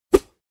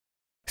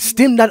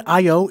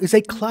Stim.io is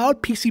a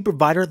cloud PC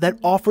provider that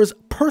offers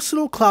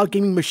personal cloud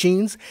gaming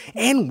machines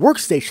and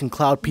workstation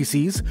cloud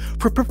PCs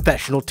for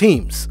professional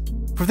teams.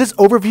 For this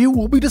overview,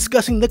 we'll be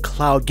discussing the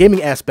cloud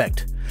gaming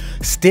aspect.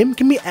 Stim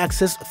can be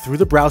accessed through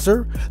the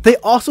browser. They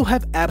also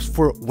have apps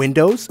for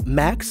Windows,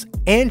 Macs,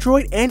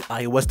 Android, and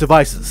iOS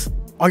devices.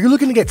 Are you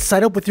looking to get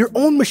set up with your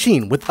own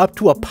machine with up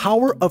to a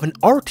power of an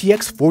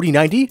RTX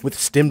 4090 with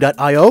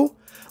Stim.io?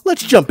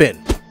 Let's jump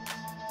in.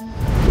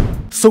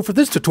 So for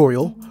this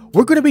tutorial,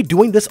 we're going to be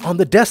doing this on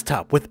the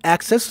desktop with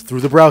access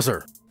through the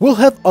browser. We'll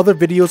have other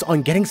videos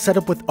on getting set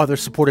up with other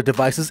supported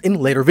devices in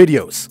later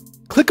videos.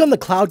 Click on the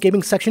cloud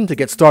gaming section to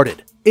get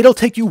started. It'll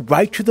take you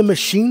right to the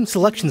machine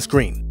selection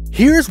screen.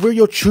 Here's where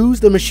you'll choose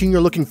the machine you're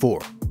looking for.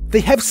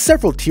 They have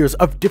several tiers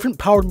of different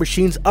powered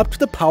machines up to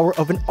the power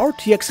of an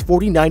RTX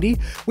 4090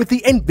 with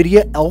the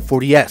NVIDIA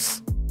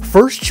L40S.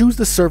 First, choose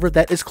the server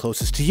that is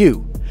closest to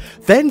you.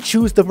 Then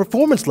choose the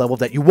performance level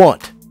that you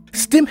want.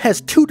 Stim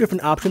has two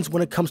different options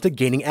when it comes to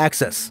gaining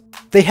access.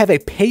 They have a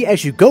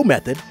pay-as-you-go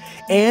method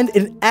and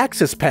an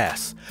access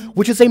pass,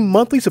 which is a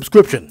monthly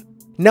subscription.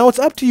 Now it's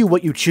up to you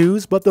what you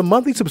choose, but the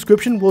monthly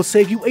subscription will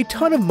save you a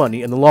ton of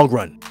money in the long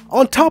run.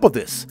 On top of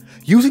this,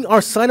 using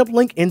our sign-up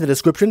link in the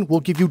description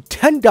will give you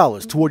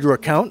 $10 toward your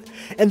account,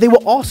 and they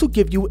will also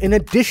give you an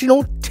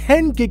additional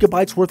 10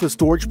 gigabytes worth of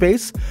storage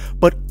space,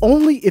 but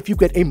only if you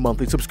get a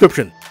monthly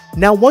subscription.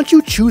 Now once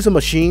you choose a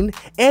machine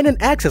and an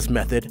access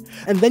method,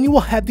 and then you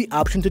will have the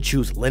option to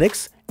choose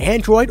Linux,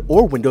 Android,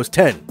 or Windows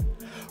 10.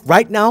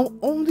 Right now,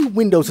 only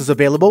Windows is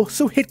available,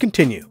 so hit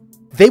continue.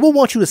 They will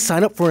want you to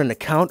sign up for an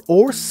account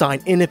or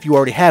sign in if you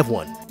already have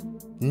one.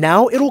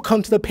 Now it'll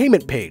come to the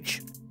payment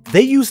page.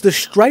 They use the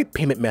Stripe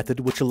payment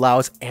method, which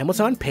allows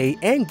Amazon Pay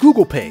and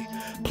Google Pay.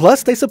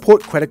 Plus, they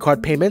support credit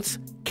card payments,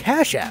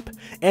 Cash App,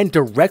 and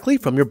directly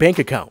from your bank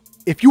account.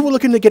 If you were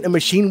looking to get a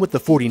machine with the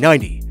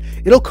 4090,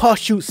 it'll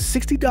cost you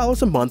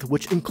 $60 a month,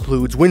 which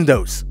includes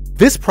Windows.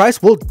 This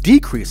price will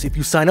decrease if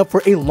you sign up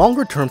for a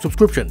longer-term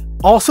subscription.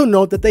 Also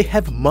note that they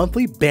have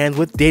monthly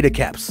bandwidth data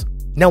caps.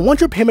 Now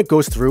once your payment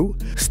goes through,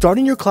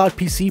 starting your cloud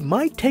PC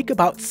might take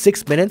about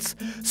 6 minutes,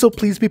 so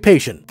please be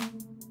patient.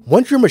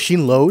 Once your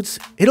machine loads,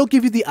 it'll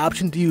give you the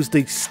option to use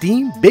the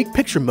Steam Big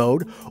Picture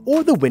mode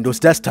or the Windows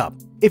desktop.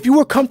 If you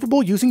are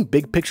comfortable using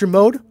Big Picture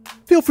mode,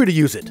 feel free to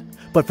use it.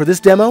 But for this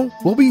demo,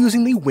 we'll be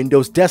using the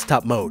Windows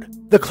desktop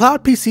mode. The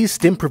cloud PC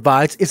Stim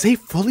provides is a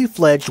fully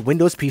fledged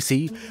Windows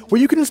PC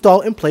where you can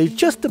install and play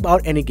just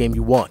about any game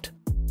you want.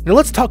 Now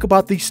let's talk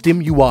about the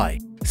Stim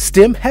UI.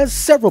 Stim has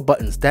several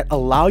buttons that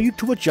allow you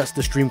to adjust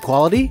the stream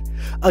quality,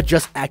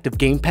 adjust active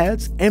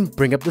gamepads, and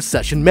bring up the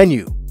session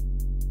menu.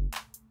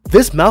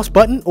 This mouse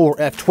button, or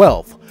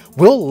F12,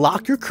 will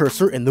lock your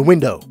cursor in the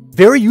window.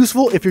 Very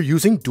useful if you're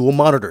using dual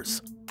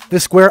monitors. The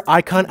square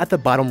icon at the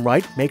bottom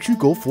right makes you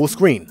go full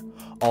screen.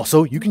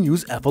 Also, you can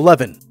use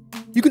F11.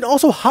 You can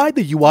also hide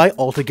the UI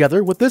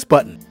altogether with this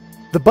button.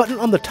 The button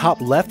on the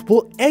top left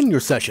will end your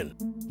session.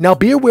 Now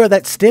be aware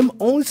that Stim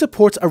only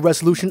supports a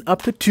resolution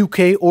up to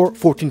 2K or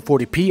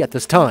 1440p at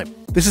this time.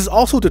 This is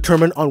also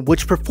determined on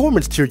which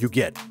performance tier you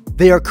get.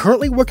 They are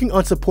currently working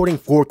on supporting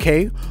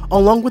 4K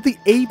along with the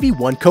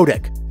AV1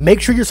 codec.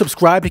 Make sure you're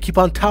subscribed to keep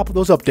on top of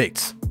those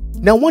updates.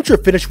 Now once you're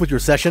finished with your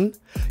session,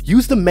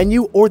 use the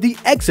menu or the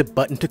exit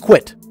button to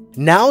quit.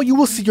 Now you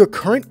will see your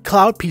current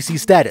cloud PC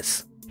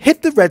status.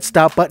 Hit the red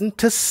stop button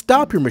to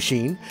stop your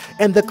machine,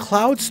 and the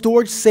cloud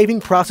storage saving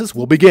process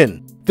will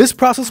begin. This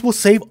process will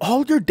save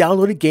all your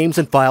downloaded games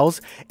and files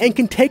and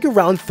can take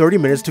around 30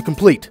 minutes to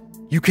complete.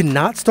 You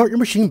cannot start your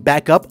machine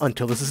back up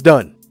until this is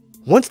done.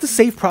 Once the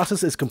save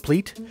process is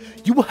complete,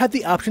 you will have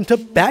the option to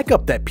back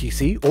up that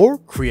PC or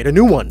create a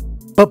new one.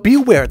 But be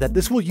aware that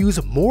this will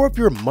use more of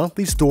your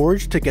monthly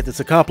storage to get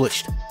this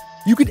accomplished.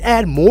 You can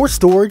add more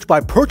storage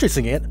by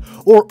purchasing it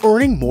or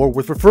earning more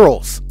with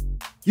referrals.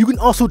 You can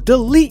also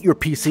delete your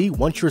PC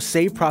once your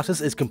save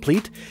process is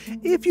complete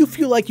if you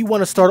feel like you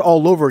want to start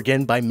all over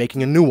again by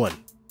making a new one.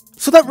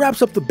 So that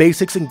wraps up the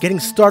basics in getting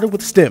started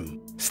with Stim.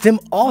 Stim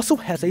also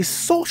has a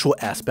social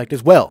aspect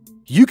as well.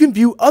 You can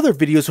view other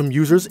videos from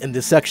users in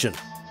this section.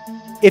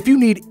 If you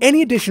need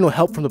any additional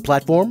help from the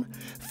platform,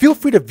 feel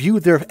free to view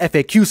their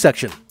FAQ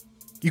section.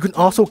 You can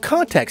also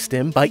contact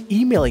Stim by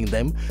emailing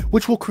them,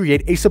 which will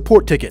create a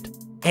support ticket.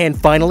 And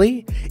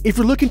finally, if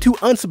you're looking to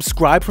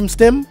unsubscribe from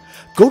Stim,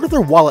 go to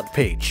their wallet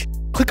page.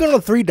 Click on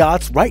the 3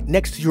 dots right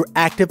next to your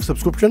active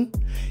subscription,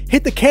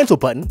 hit the cancel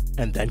button,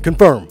 and then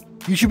confirm.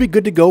 You should be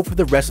good to go for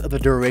the rest of the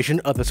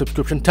duration of the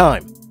subscription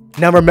time.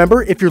 Now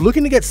remember, if you're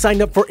looking to get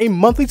signed up for a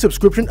monthly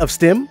subscription of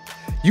Stim,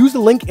 use the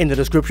link in the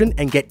description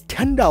and get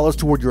 $10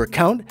 toward your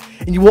account,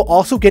 and you will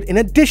also get an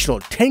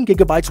additional 10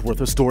 gigabytes worth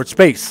of storage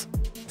space.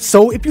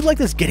 So if you like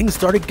this getting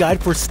started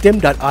guide for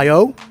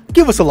Stim.io,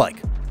 give us a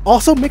like.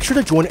 Also, make sure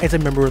to join as a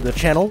member of the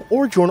channel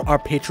or join our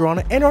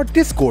Patreon and our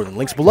Discord in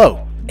links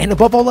below. And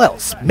above all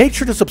else, make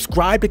sure to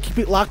subscribe to keep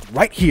it locked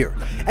right here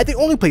at the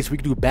only place we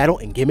can do battle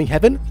in gaming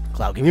heaven,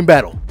 Cloud Gaming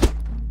Battle.